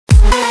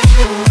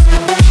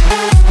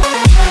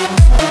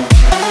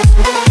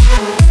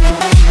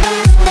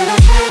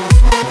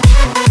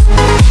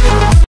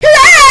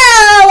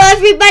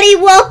Everybody,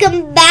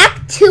 welcome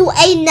back to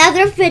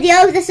another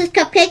video. This is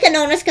Cupcake,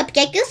 known as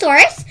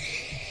Cupcakeosaurus.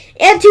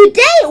 And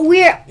today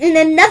we're in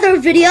another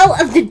video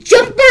of the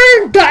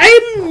Jumper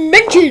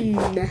Dimension.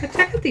 But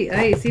check out the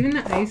ice. Even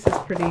the ice is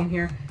pretty in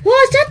here. Well,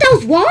 I thought that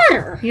was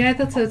water. Yeah, I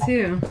thought so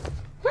too.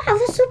 Wow,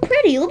 that's so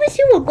pretty. Let me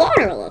see what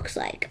water looks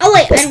like. Oh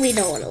wait, and we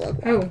know what it looks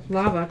like. Oh,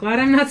 lava. Glad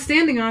I'm not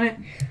standing on it.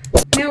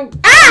 Now, in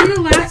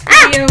the last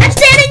video... I'm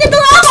standing in the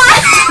lava!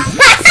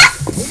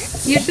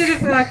 You should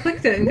have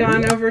clicked it and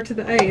gone over to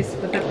the ice,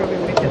 but that probably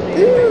would have killed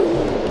you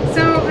anyway.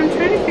 So I'm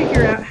trying to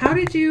figure out, how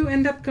did you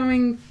end up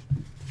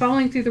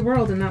falling through the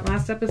world in that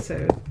last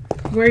episode?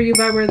 Were you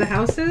by where the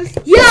house is?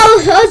 Yo,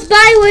 I was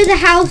by where the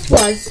house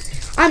was.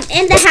 I'm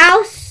in the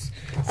house.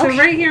 So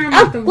right here, I'm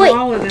at the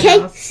wall of the house.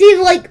 Okay, see,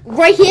 like,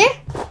 right here?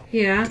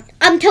 Yeah.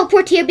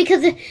 Teleport here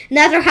because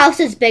another house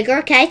is bigger,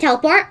 okay?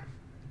 Teleport.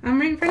 I'm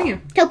right in front of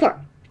you. Teleport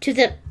to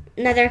the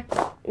another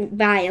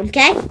biome,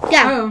 okay? Go.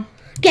 Oh.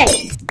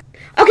 Okay.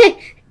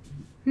 Okay.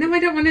 No, I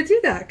don't want to do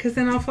that, because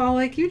then I'll fall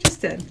like you just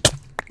did.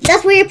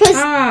 That's where you're supposed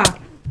to... Ah,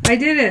 I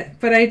did it,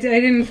 but I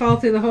didn't fall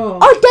through the hole.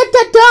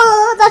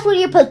 Oh, that's what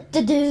you're supposed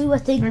to do, I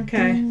think.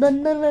 Okay.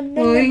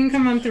 Well, you can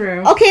come on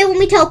through. Okay, let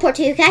me teleport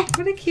to you, okay?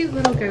 What a cute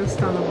little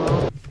ghost on the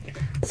wall.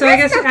 So I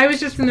guess I was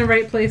just in the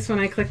right place when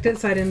I clicked it,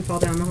 so I didn't fall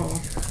down the hole.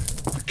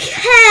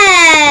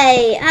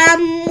 Okay.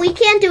 We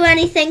can't do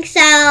anything,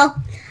 so...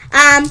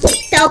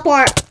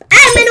 teleport.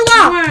 I'm in the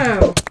wall!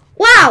 Whoa!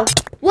 Wow!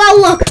 Wow,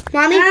 look!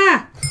 Mommy!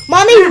 Ah!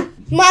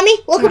 Mommy,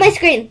 look at my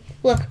screen.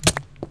 Look.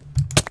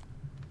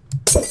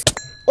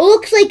 It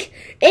looks like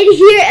in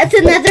here it's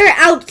another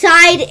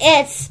outside.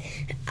 It's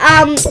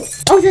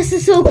oh, this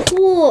is so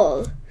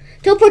cool.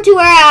 Teleport to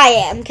where I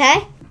am,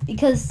 okay?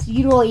 Because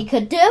you know what you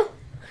could do.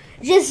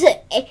 Just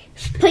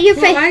put your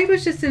face. I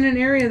was just in an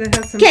area that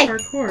has some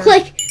parkour.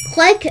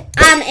 Click,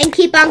 and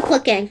keep on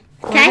clicking.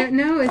 Okay?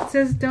 No, it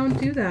says don't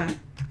do that.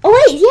 Oh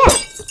wait, yeah.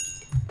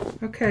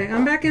 Okay,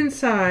 I'm back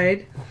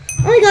inside.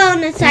 Let me go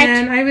on inside.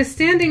 And I was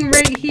standing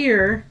right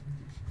here,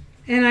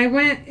 and I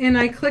went and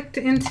I clicked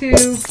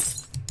into.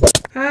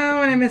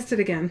 Oh, and I missed it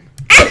again.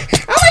 Ah!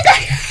 Oh my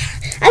god!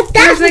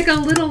 There's like a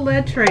little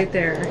ledge right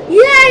there. Yeah,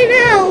 I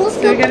know. Let's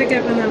go. So I gotta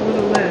get on that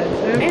little ledge.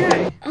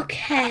 Okay.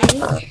 Okay.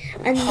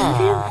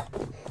 Another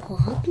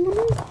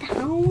problem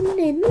down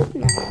in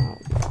now.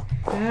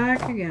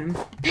 Back again.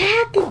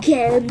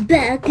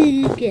 Back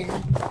again.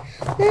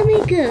 Let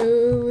me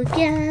go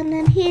again,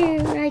 and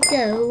here I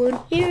go, and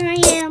here I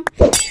am.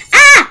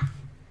 Ah!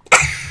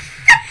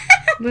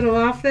 Little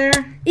off there?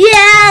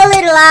 Yeah, a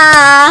little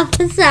off.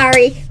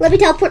 Sorry. Let me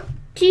teleport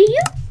to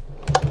you.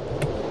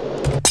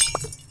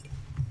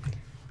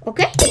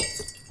 Okay.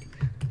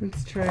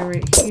 Let's try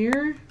right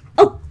here.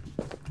 Oh.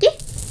 Yeah.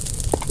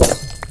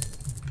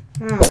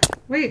 Oh,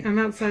 wait, I'm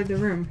outside the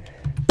room.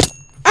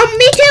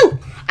 Me too.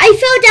 I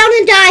fell down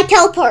and died.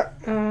 Teleport.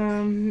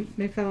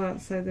 They fell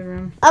outside the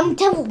room.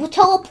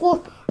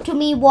 Teleport to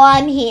me while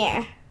I'm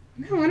here.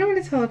 No, I don't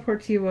want to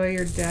teleport to you while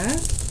you're dead.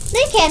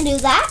 They can't do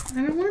that.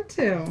 I don't want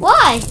to.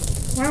 Why?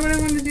 Why would I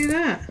want to do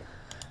that?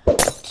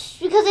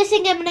 Because I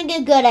think I'm in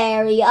a good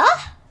area.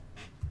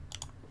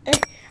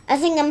 I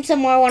think I'm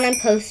somewhere when I'm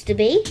supposed to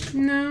be.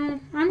 No,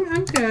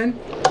 I'm good.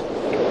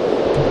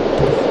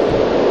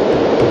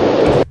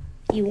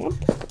 You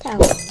want to tell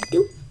me?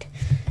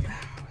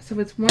 So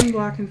it's one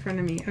block in front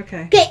of me.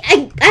 Okay. Okay,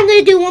 I'm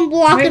gonna do one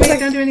block. Wait,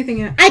 don't do anything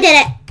yet. I did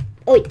it.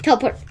 Oh wait,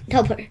 teleport.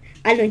 I'm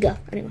gonna go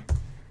anyway.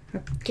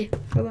 Okay.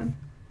 Hold on.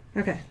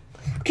 Okay.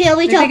 Okay, I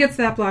think it's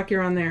that block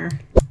you're on there.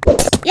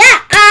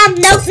 Yeah.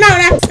 No.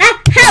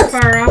 How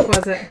far off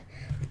was it?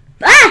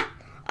 That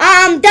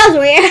was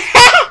weird.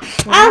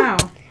 Wow.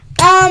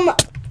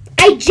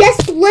 I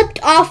just slipped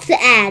off the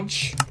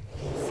edge.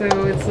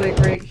 So it's like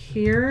right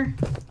here.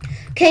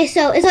 Okay,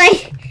 so it's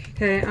like.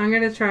 Okay, I'm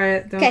gonna try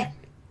it. Okay.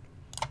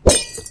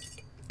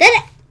 Did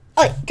it?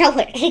 Oh, wait,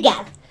 teleport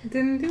again. It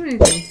didn't do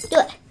anything. Do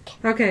it.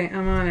 Okay,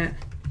 I'm on it.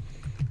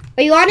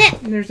 Are you on it?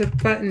 There's a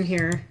button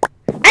here.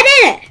 I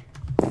did it.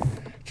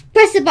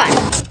 Press the button.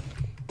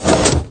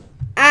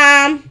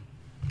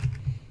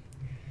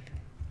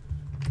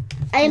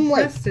 I'm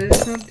like. Pressed it.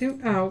 It's not do.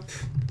 Oh.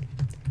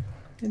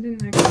 I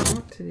didn't actually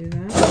want to do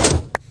that.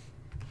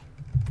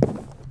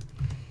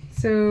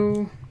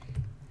 So.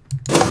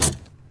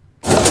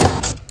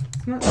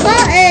 It's not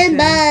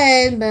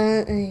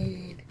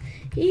Button.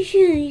 You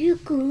sure you're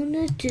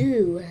gonna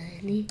do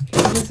anything?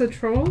 Is this a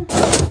troll?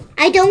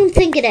 I don't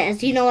think it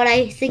is. You know what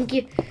I think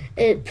you're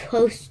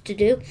supposed to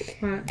do?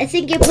 What? I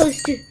think you're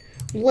supposed to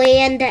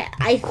land.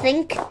 I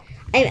think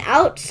I'm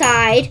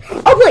outside.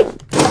 Oh wait,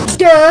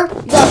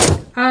 look.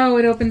 Oh,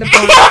 it opened the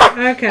box.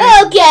 Okay.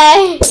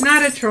 Okay.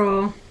 Not a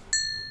troll.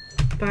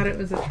 Thought it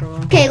was a troll.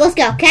 Okay, let's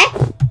go. Okay.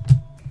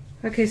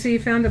 Okay, so you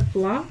found a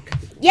block?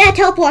 Yeah,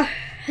 teleport.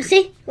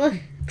 See? Look.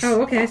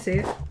 Oh, okay, I see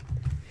it.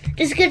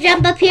 Just go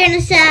jump up here and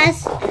it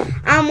says,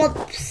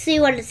 let's see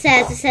what it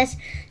says. It says,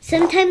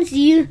 sometimes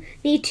you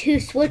need to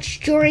switch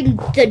during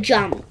the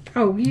jump.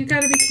 Oh, you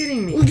gotta be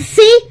kidding me.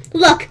 See?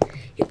 Look.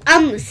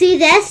 See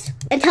this?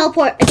 And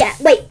teleport again.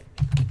 Wait.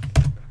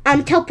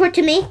 Teleport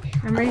to me.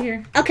 I'm right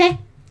here. Okay.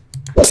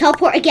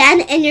 Teleport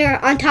again, and you're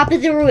on top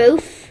of the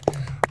roof.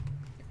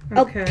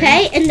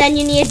 Okay, and then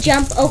you need to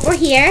jump over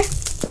here.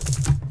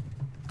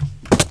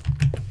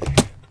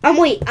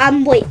 Wait. I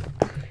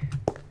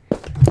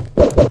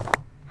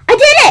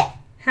did it!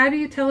 How do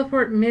you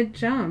teleport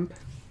mid-jump?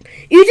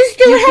 You just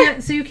do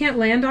it. So you can't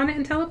land on it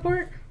and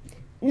teleport?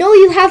 No,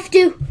 you have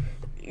to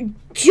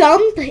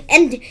jump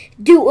and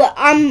do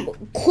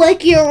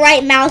click your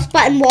right mouse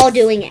button while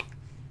doing it.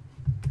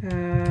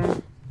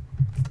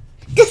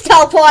 Just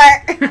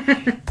teleport.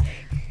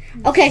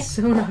 Okay.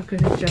 So not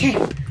good at jumping.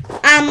 Okay.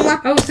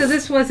 Oh, so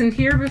this wasn't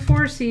here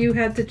before, so you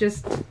had to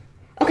just.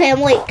 Okay,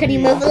 wait. Can you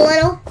move a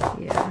little?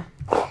 Yeah.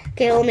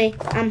 Okay, let me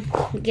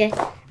get.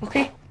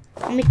 Okay.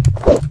 Let me.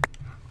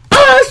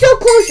 Oh, so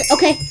close.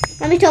 Okay,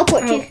 let me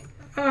teleport to you.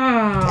 Oh.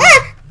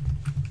 Ah!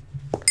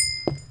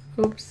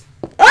 Oops.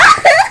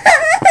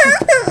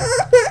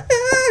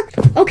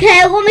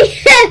 Okay, let me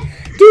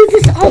do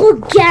this all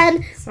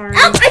again. Sorry.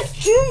 Ow,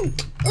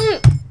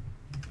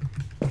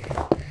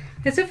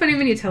 It's so funny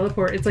when you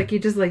teleport. It's like you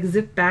just like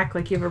zip back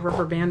like you have a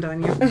rubber band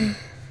on you.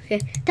 Okay,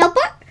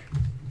 teleport.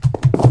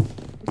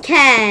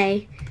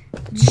 Okay,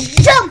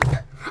 jump.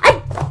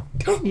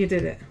 You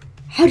did it.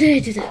 How did I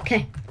do that?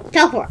 Okay,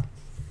 teleport.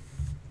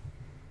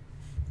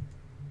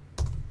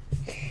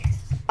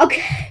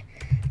 Okay.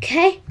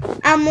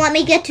 Let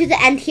me get to the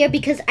end here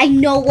because I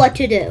know what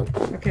to do.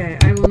 Okay,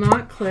 I will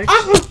not click.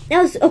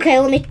 That was okay.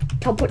 Let me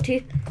teleport to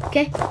you.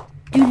 Okay,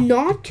 do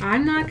not.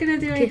 I'm not gonna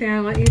do anything.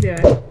 I'll let you do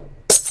it.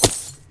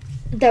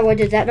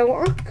 Did that not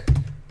work?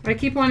 I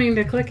keep wanting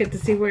to click it to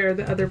see where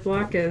the other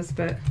block is,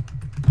 but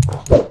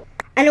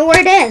I know where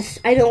it is.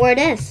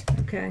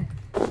 okay.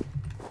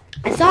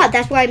 I saw it.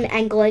 That's why I'm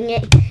angling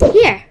it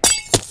here.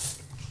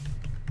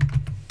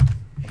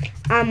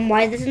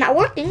 Why this is not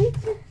working?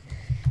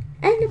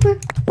 And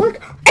work.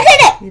 I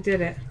did it. You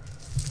did it.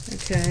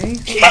 Okay.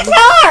 It's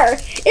hard.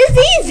 It's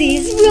easy.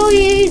 It's really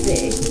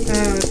easy.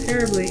 Oh,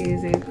 terribly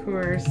easy, of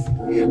course.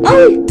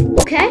 Oh,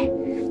 okay.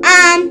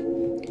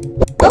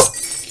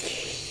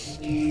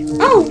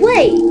 Oh,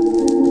 wait.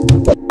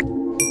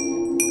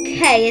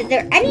 Okay, is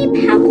there any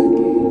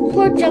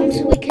power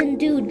jumps we can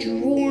do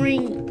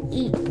during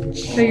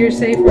each? So you're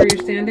safe where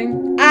you're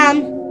standing?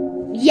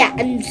 Yeah,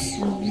 and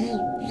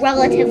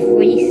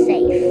relatively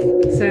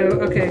safe. So,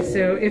 okay,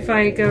 so if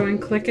I go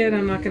and click it,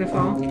 I'm not going to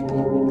fall?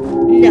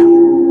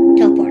 No.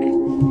 Teleport it.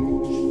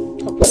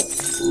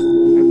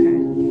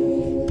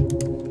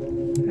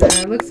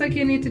 Okay. Looks like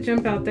you need to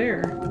jump out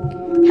there.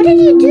 How did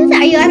you do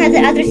that? Are you on the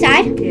other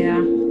side?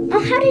 Yeah. Oh,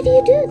 how did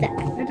you do that?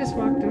 I just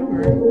walked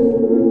over.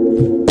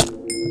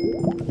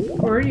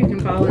 Or you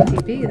can follow in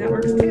TP. That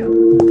works too.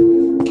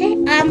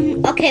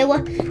 Okay,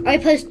 what are we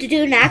supposed to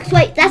do next?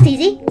 Wait, that's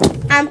easy.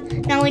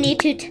 Now we need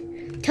to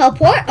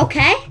teleport,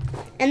 okay?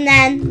 And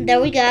then,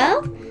 there we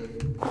go.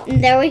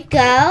 And there we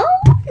go.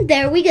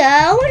 There we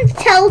go. And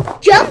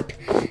jump.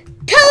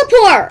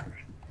 Teleport.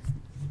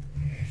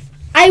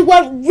 I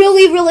went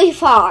really, really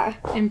far.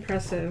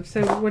 Impressive.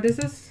 So, what is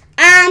this?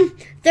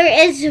 There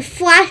is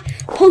flash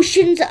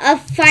potions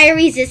of fire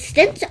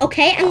resistance.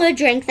 Okay, I'm gonna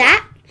drink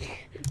that.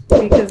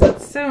 Because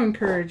that's so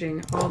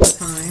encouraging all the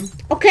time.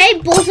 Okay,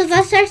 both of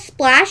us are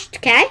splashed.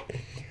 Okay,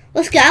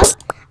 let's go.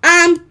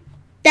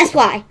 That's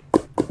why.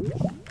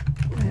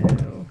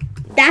 Oh.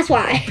 That's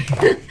why.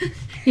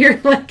 You're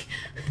like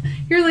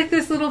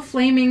this little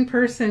flaming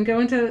person. Go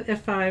into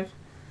F5.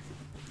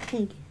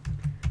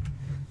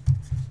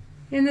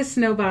 In the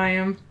snow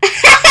biome.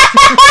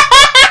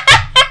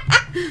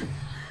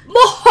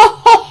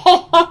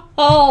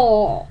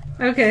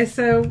 Okay,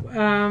 so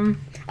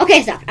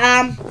Okay, stop.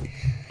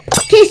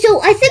 Okay,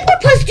 so I think we're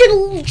supposed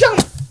to jump,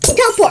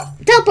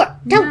 teleport.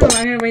 No, I'm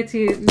gonna wait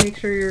till you make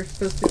sure you're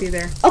supposed to be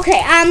there.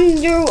 Okay,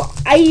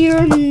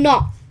 you're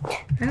not.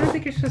 I don't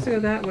think you're supposed to go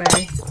that way.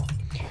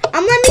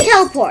 Let me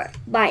teleport.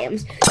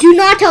 Biomes. Do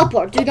not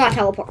teleport.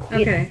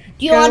 Okay.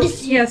 Do you want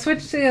to? Yeah,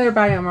 switch to the other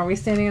biome. Are we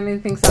standing on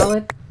anything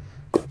solid?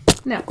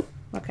 No.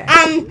 Okay.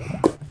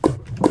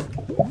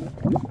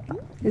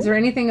 Is there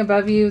anything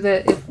above you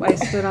that if I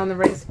stood on the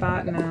right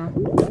spot? No.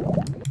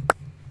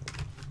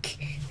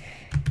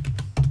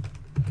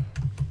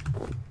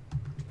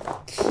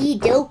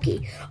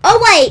 Okie-dokie.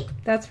 Oh, wait.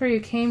 That's where you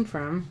came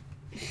from.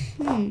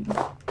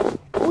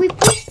 We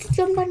pushed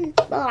someone.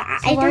 So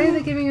why are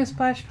they giving you a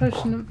splash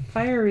potion of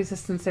fire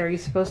resistance there? Are you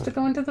supposed to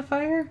go into the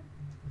fire?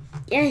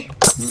 Yeah, I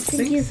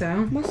think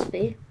so. Must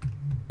be.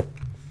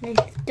 I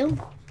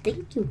don't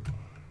think you.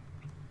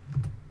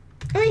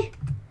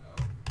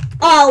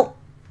 Oh.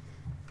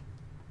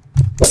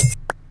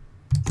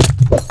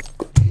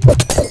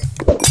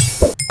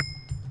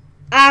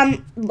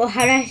 Well,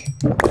 how do I?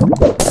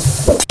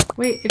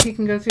 Wait, if you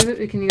can go through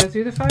the, can you go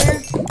through the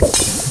fire?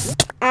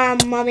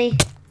 Mommy.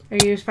 Are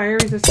your fire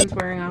resistance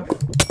wearing off?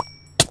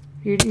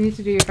 You need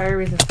to do your fire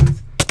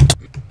resistance.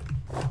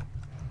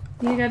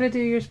 You gotta do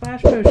your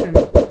splash potion.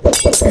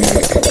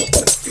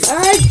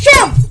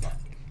 Jump!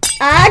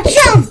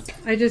 Jump!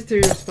 I just threw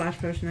a splash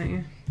potion at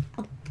you.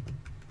 Oh.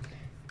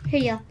 Here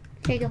you go.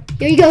 Here you go.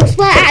 Here you go.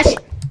 Splash!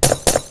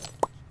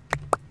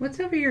 What's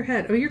over your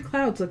head? Oh, your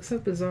clouds look so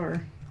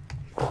bizarre.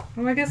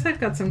 Oh, I guess I've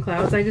got some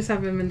clouds. I just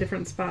have them in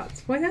different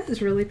spots. Boy, that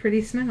is really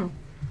pretty snow.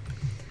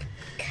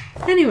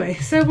 Anyway,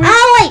 so we're...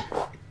 Oh,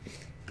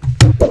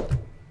 wait!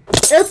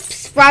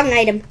 Oops, wrong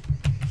item.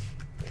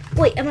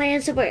 Wait, am I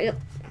in somewhere?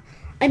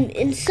 I'm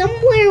in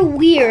somewhere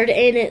weird,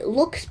 and it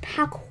looks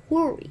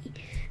parkour-y.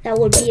 That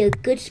would be a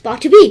good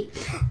spot to be.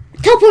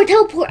 Teleport,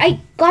 teleport! I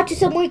got to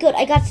somewhere good.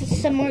 I got to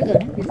somewhere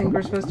good. You think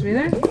we're supposed to be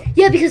there?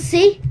 Yeah, because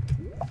see?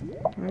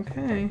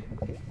 Okay.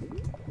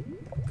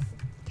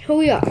 Here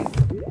we are.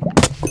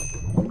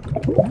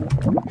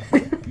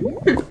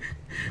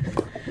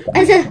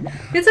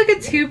 It's like a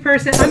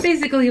two-person. I'm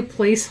basically a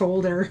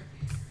placeholder.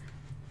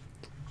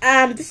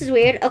 This is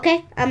weird.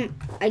 Okay.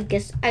 I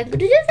guess I'm gonna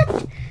do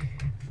that.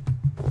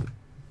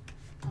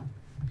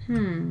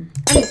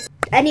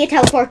 I need to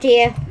teleport to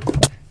you.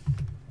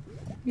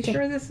 You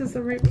sure this is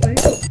the right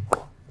place?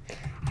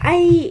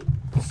 I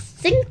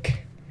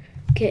think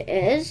it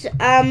is.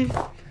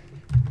 Oh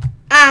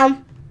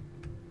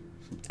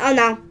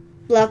no.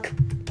 Look.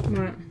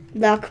 What?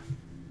 Look.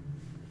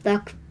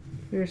 Look.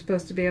 We were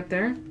supposed to be up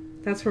there?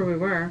 That's where we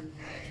were.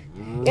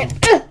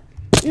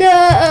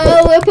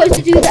 No, we're supposed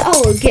to do that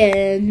all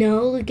again.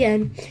 No,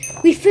 again.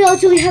 We failed,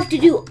 so we have to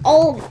do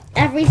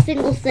every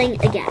single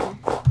thing again.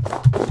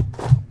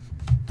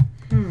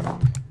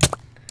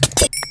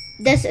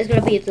 This is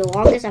gonna be the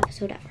longest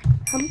episode ever.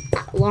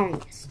 Not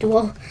longest.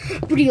 Well,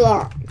 pretty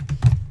long.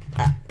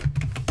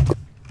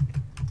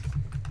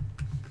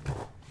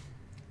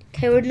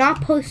 Okay, we're not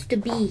supposed to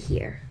be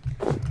here.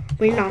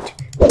 We're not.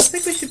 I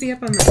think we should be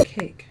up on that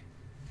cake.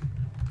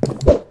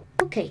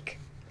 What cake?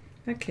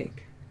 That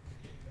cake.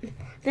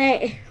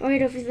 That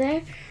right over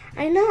there?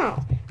 I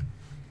know.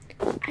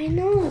 I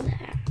know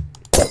that.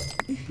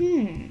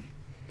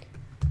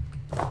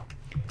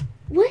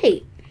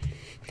 Wait.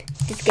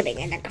 Just kidding,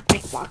 I got a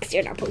big box.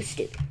 You're not supposed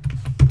to.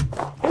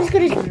 I'm just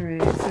gonna.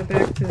 Alright, so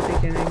back to the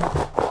beginning.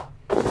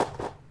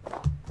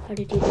 How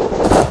did you do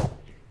that?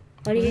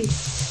 Why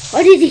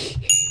did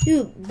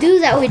you do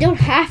that? We don't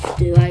have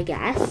to, I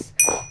guess.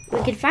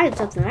 We can find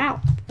something out,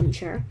 I'm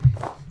sure.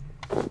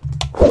 I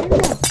don't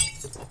know.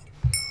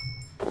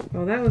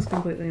 Well, that was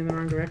completely in the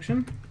wrong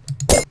direction.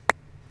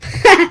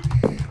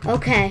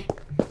 Okay.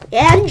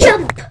 And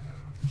jump!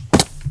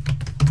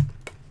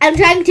 I'm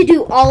trying to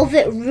do all of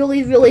it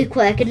really, really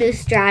quick. A new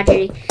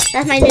strategy.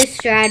 That's my new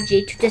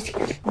strategy, to just do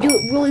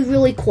it really,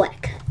 really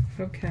quick.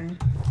 Okay.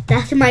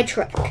 That's my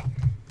trick.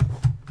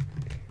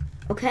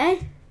 Okay?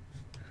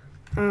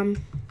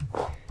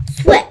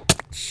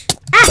 Switch.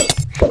 Ah!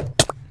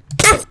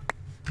 Ah!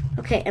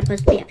 Okay, I'm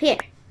supposed to be up here.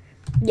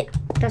 Yeah,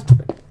 that's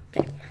good.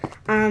 Okay.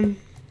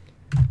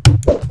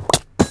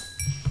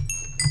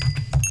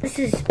 This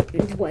is,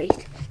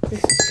 wait.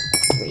 This is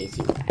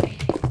crazy guy.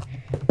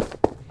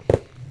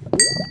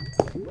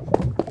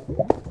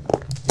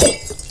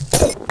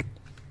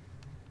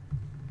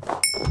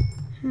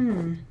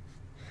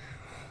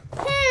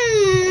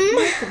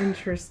 That's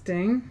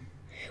interesting.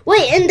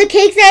 Wait, and the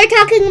cake they're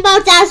talking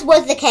about, that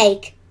was the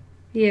cake.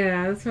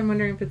 Yeah, that's why I'm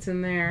wondering if it's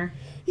in there.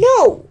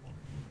 No.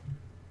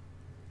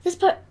 That's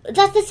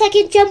the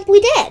second jump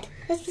we did.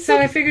 So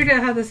I figured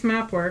out how this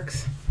map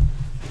works.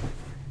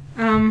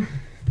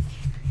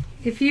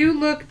 If you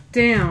look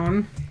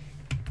down...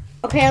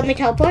 Okay, let me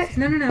teleport.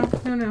 No,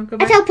 go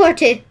back. I teleport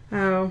too.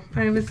 Oh,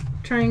 I was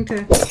trying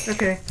to...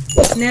 Okay.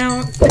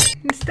 Now,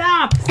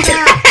 stop!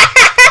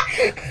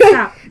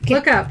 Stop. Okay.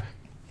 Look up.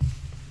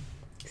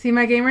 See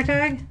my gamer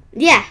tag?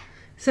 Yeah.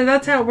 So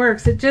that's how it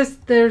works.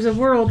 There's a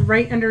world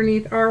right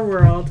underneath our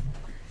world,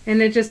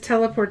 and it just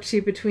teleports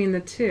you between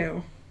the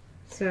two.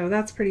 So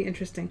that's pretty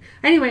interesting.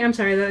 Anyway, I'm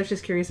sorry. I was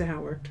just curious of how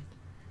it worked.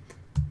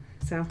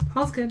 So,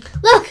 all's good.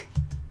 Look!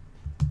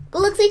 It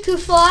looks like you're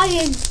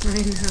flying.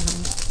 I know.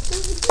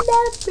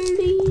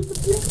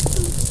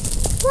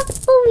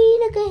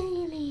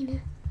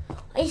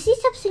 I see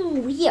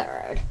something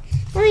weird.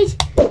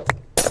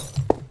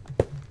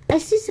 I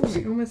see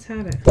something. We almost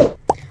had it.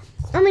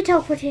 Let me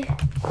teleport here.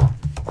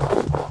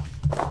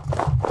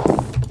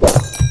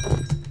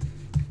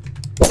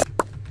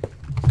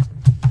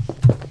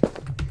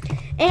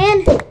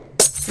 And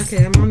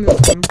okay, I'm on this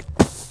one.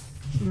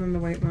 I'm on the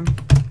white one.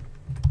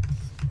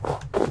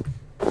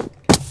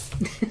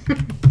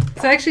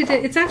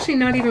 It's actually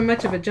not even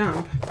much of a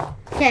jump.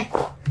 okay.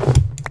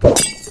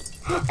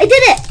 I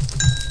did it!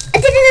 I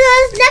did it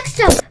on the next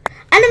jump!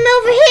 And I'm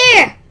over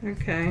here!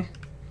 Okay.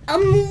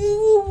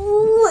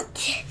 What?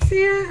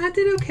 See, I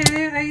did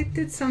okay. I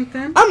did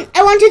something.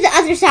 I went to the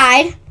other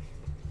side.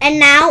 And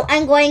now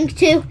I'm going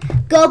to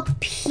go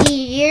up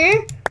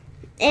here.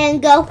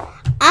 And go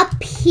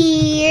up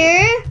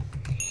here.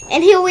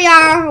 And here we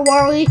are.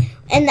 Where we?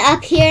 And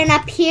up here and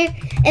up here.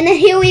 And then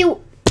here we...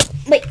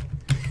 Wait.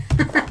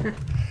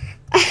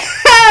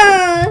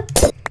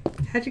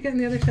 How'd you get on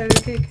the other side of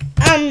the cake?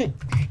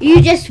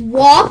 You just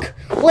walk,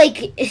 like,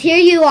 here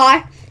you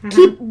are,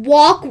 Keep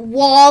walk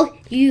while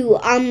you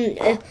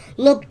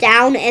look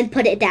down and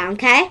put it down,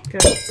 okay?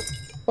 Good.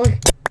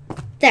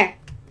 There.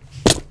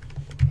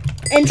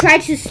 And try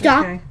to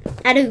stop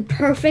at a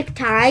perfect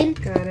time.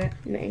 Got it.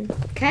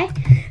 Okay.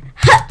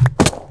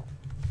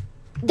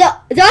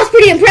 That was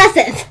pretty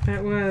impressive.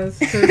 That was.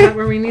 So is that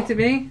where we need to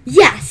be?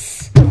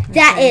 Yes,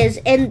 that is.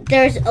 And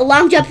there's a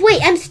long jump.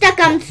 Wait, I'm stuck.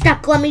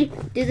 Let me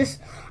do this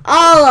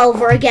all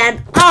over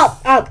again.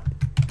 Up.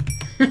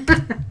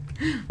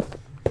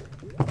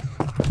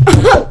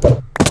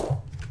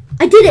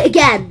 I did it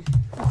again.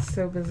 That's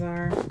so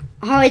bizarre.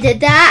 Oh, I did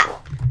that?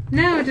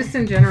 No, just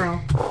in general.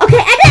 Okay,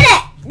 I did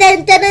it.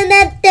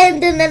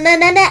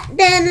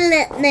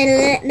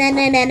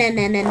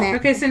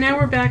 Okay, so now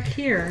we're back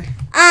here.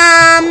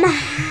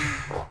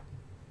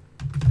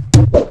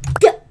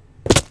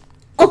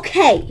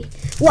 Okay.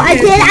 Well, I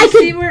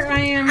could see where I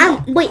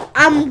am.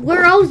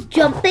 Where I was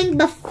jumping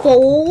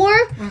before.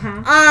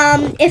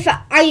 If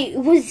I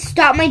would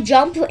stop my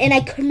jump and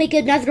I could make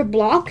another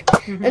block,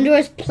 and there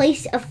was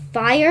place of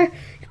fire,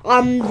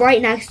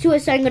 right next to it.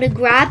 So I'm gonna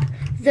grab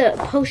the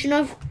potion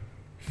of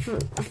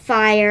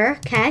fire.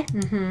 Okay.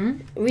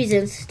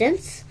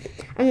 Resistance.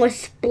 I'm gonna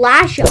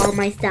splash it on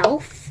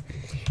myself,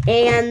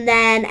 and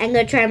then I'm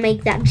gonna try to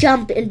make that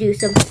jump and do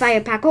some fire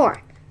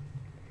parkour.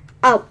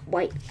 Oh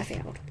wait, I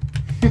failed.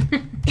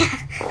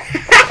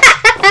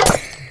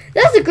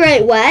 That's a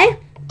great way.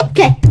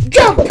 Okay,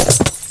 jump!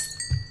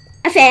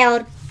 I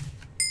failed.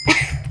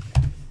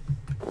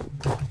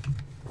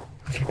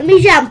 Let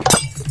me jump.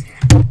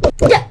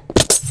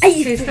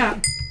 Okay, stop.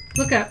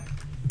 Look up.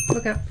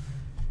 Look up.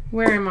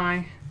 Where am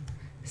I?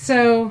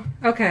 So,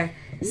 okay.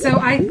 So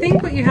I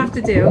think what you have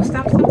to do,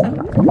 stop,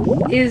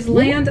 is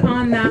land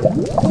on that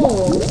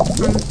pole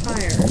on the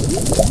fire.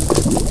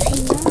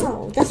 I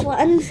know. That's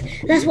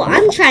what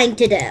I'm trying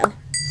to do.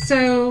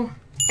 So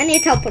I need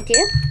to teleport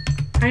you.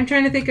 I'm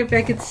trying to think if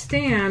I could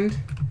stand.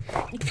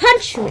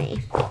 Punch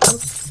me.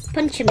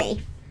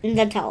 And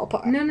then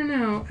teleport.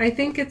 No. I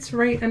think it's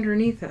right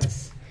underneath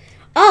us.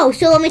 Oh,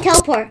 so let me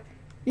teleport.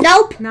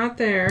 Nope. Not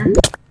there.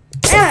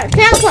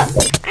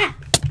 Teleport.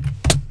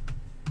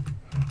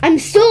 I'm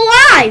still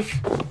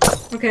alive.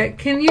 Okay,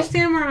 can you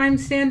stand where I'm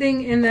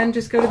standing and then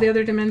just go to the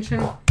other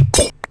dimension?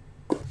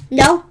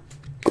 No.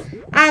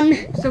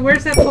 So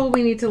where's that pole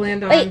we need to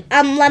land on? Wait,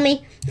 let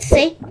me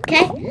see.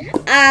 Okay.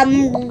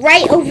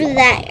 Right over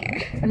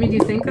there. I mean, do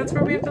you think that's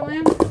where we have to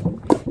land?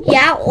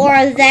 Yeah,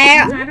 or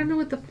there. I don't know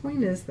what the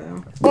point is,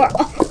 though. Or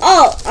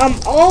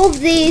all of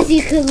these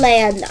you could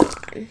land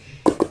on.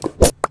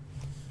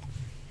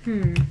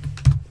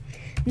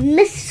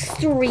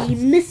 Mystery.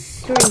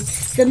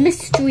 The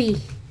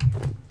mystery.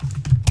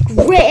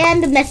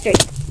 Grand mystery.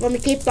 Let me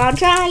keep on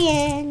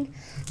trying.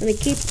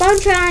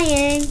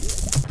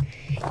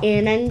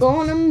 And I'm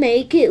gonna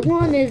make it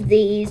one of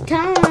these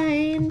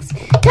times.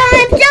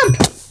 Time jump!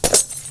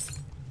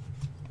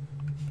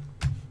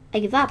 I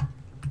give up.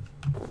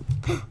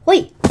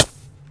 Wait.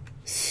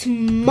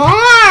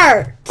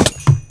 Smart!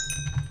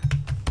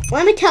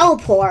 Let me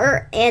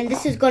teleport, and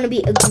this is gonna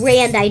be a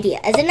grand idea,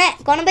 isn't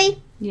it gonna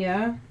be?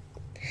 Yeah.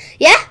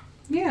 Yeah?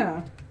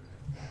 Yeah.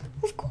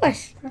 Of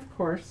course. Of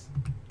course.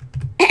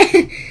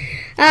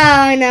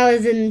 Oh, no,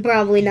 it's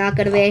probably not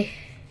gonna be.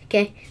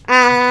 Okay.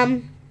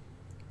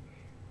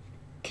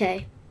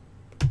 Okay.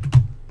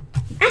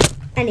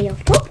 I need a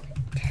teleport.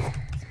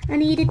 I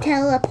need a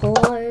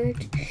teleport.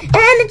 And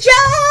a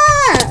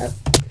jump!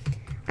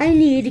 I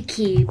need to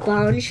keep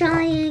on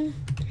trying.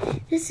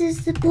 This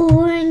is the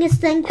boringest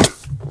thing.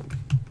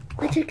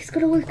 My trick is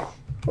gonna work. Oh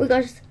my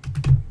gosh.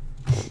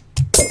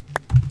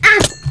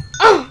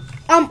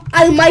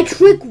 My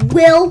trick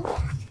will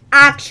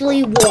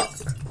actually work.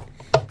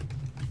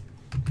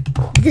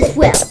 This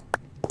will.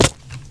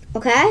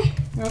 Okay?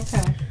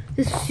 Okay.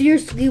 This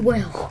seriously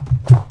will.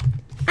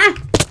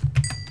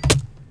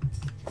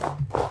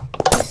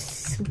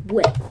 This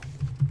will.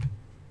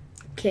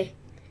 Okay.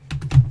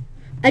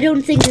 I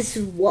don't think this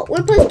is what we're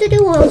supposed to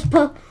do. It was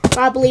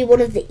probably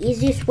one of the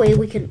easiest way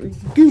we can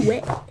do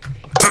it.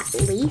 At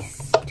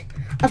least.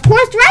 Of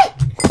course, right?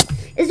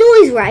 It's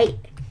always right.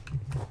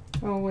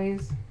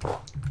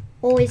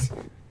 Always.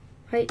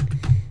 Right.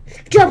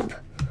 Jump.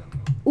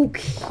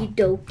 Okie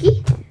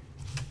dokie.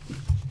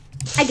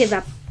 I give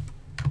up.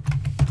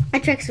 My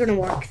trick's gonna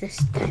work this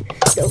time.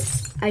 So,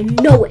 I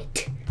know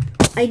it.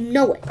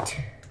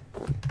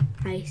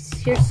 I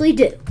seriously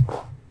do.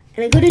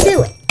 And I'm gonna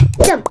do it.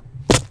 Jump.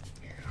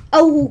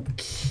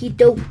 Okie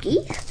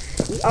dokie.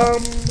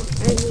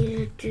 I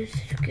need to just...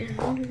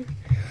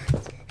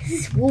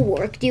 This will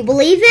work. Do you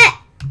believe it?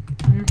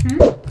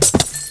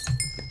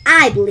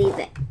 I believe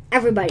it.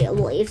 Everybody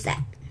believes it.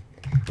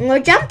 I'm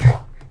gonna jump.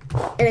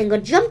 And I'm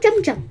gonna jump.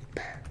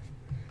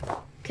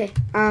 Okay.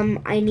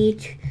 I need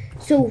to...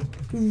 So,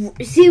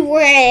 see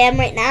where I am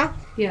right now?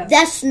 Yes.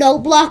 That snow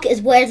block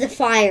is where the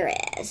fire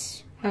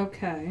is.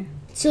 Okay.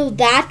 So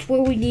that's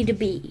where we need to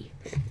be.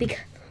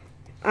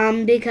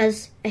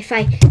 Because if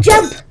I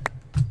jump...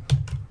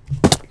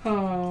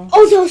 Oh,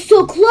 that was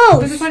so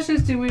close. But the question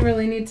is, do we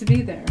really need to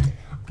be there?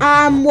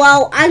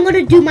 Well, I'm going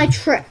to do my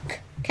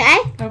trick. Okay?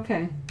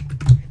 Okay.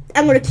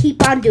 I'm going to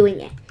keep on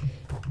doing it.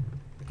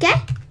 Okay?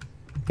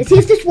 Let's see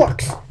if this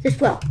works. This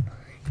will.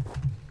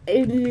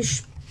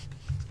 This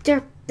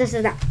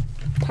is not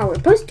how we're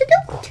supposed to do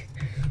it.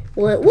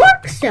 Well, it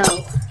works, so.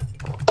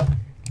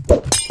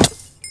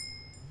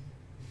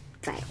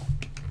 Fail.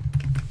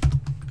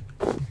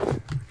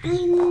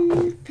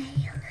 I'm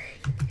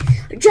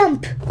failing.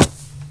 Jump.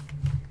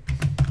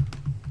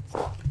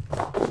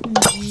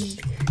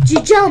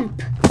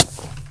 Jump.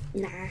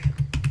 Nah.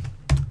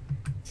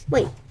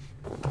 Wait.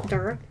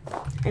 There.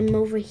 I'm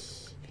over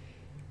here.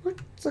 What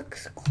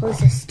looks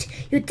closest?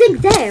 You'd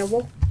think there.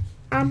 Well,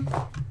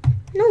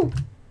 no.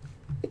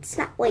 It's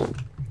not. Wait.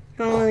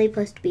 You're only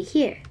supposed to be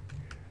here.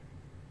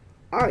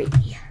 Are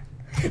you?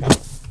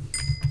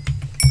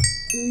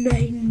 No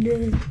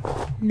longer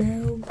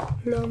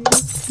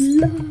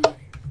alive.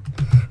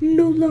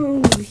 No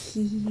longer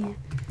here.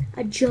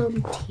 I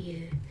jumped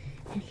here.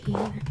 And here I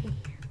am.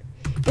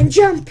 And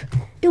jump!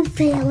 Don't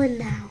fail it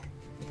now.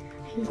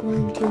 I'm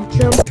going to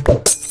jump.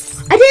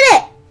 I did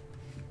it!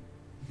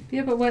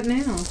 Yeah, but what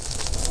now?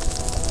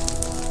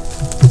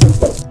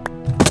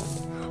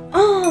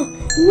 Oh,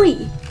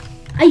 wait.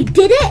 I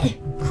did it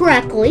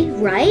correctly,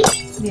 right?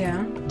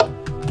 Yeah.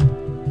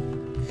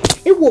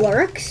 It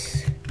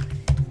works.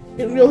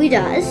 It really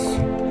does.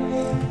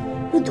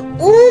 But the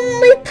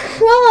only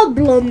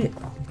problem...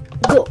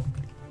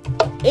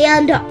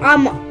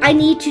 I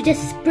need to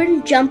just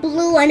sprint, jump a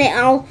little, and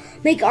I'll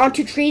make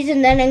onto trees,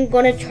 and then I'm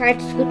going to try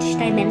to switch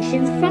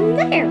dimensions from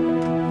there.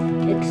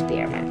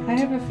 Experiment. I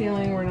have a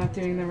feeling we're not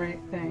doing the right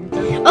thing.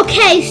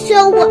 Okay,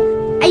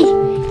 so I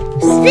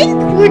think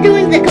we're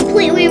doing the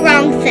completely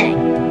wrong thing.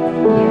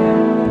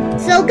 Yeah.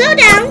 So go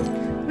down.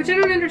 Which I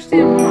don't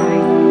understand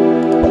why.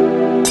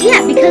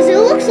 Yeah, because it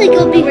looks like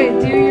it'll be... Wait,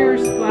 do your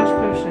splash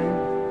potion.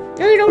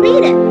 No, you don't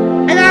need it.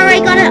 I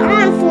already got it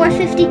on for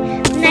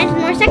 59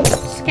 more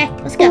seconds. Okay,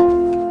 let's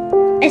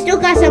go. I still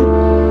got some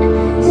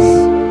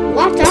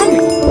lots on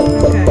it.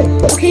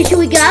 Okay. Okay, should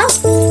we go?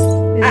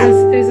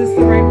 Is this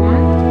the right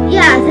one?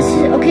 Yeah, this is...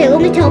 Okay, let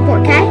me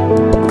teleport, okay?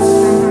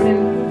 I'm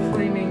in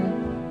flaming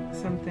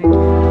something.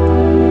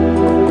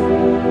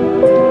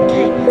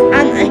 Okay,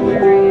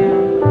 Where I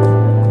am.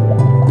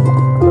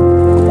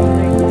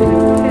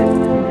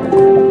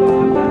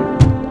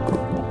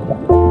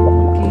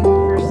 Looking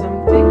for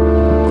something.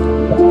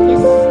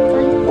 Yes,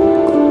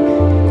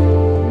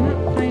 I'm not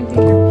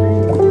finding your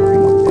room or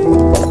anything.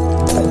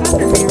 I thought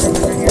there may have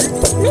over here.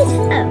 me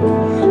too.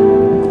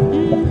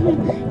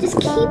 Just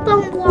keep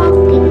on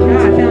walking. Ah,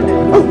 I found it.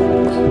 Oh.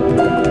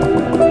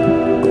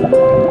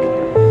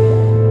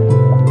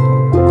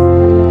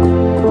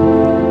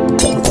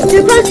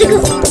 You're supposed to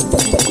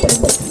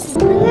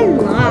go in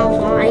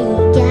lava, I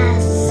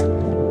guess.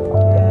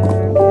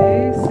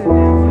 Okay, so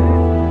now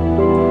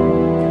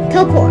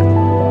Teleport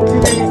to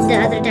the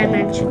other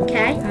dimension,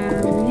 okay?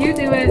 what? You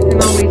do it,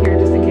 and I'll wait here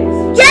just in case.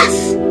 Yes!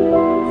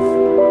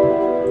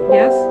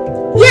 Yes?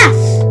 Yes!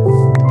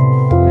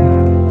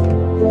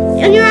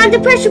 And you're on the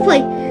pressure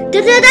plate.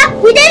 Da-da-da!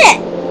 We did it!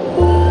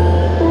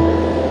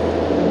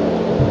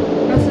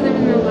 Oh, so there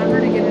was no lever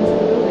to get into the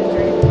buildings or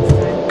anything this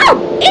time. Oh,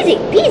 easy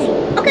peasy.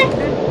 Okay.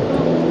 Okay,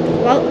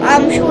 cool. Well,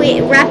 shall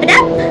we wrap it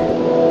up?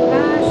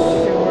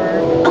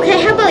 Sure. Okay,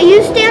 how about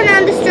you stand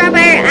on the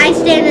strawberry, I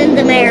stand in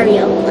the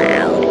Mario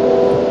cloud.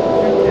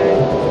 Okay.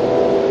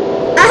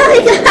 Oh my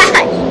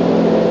gosh!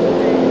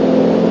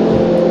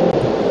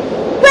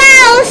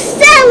 Well,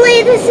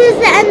 sadly, this is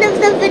the end of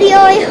the video.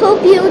 I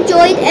hope you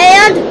enjoyed,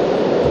 and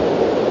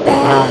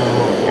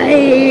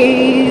bye!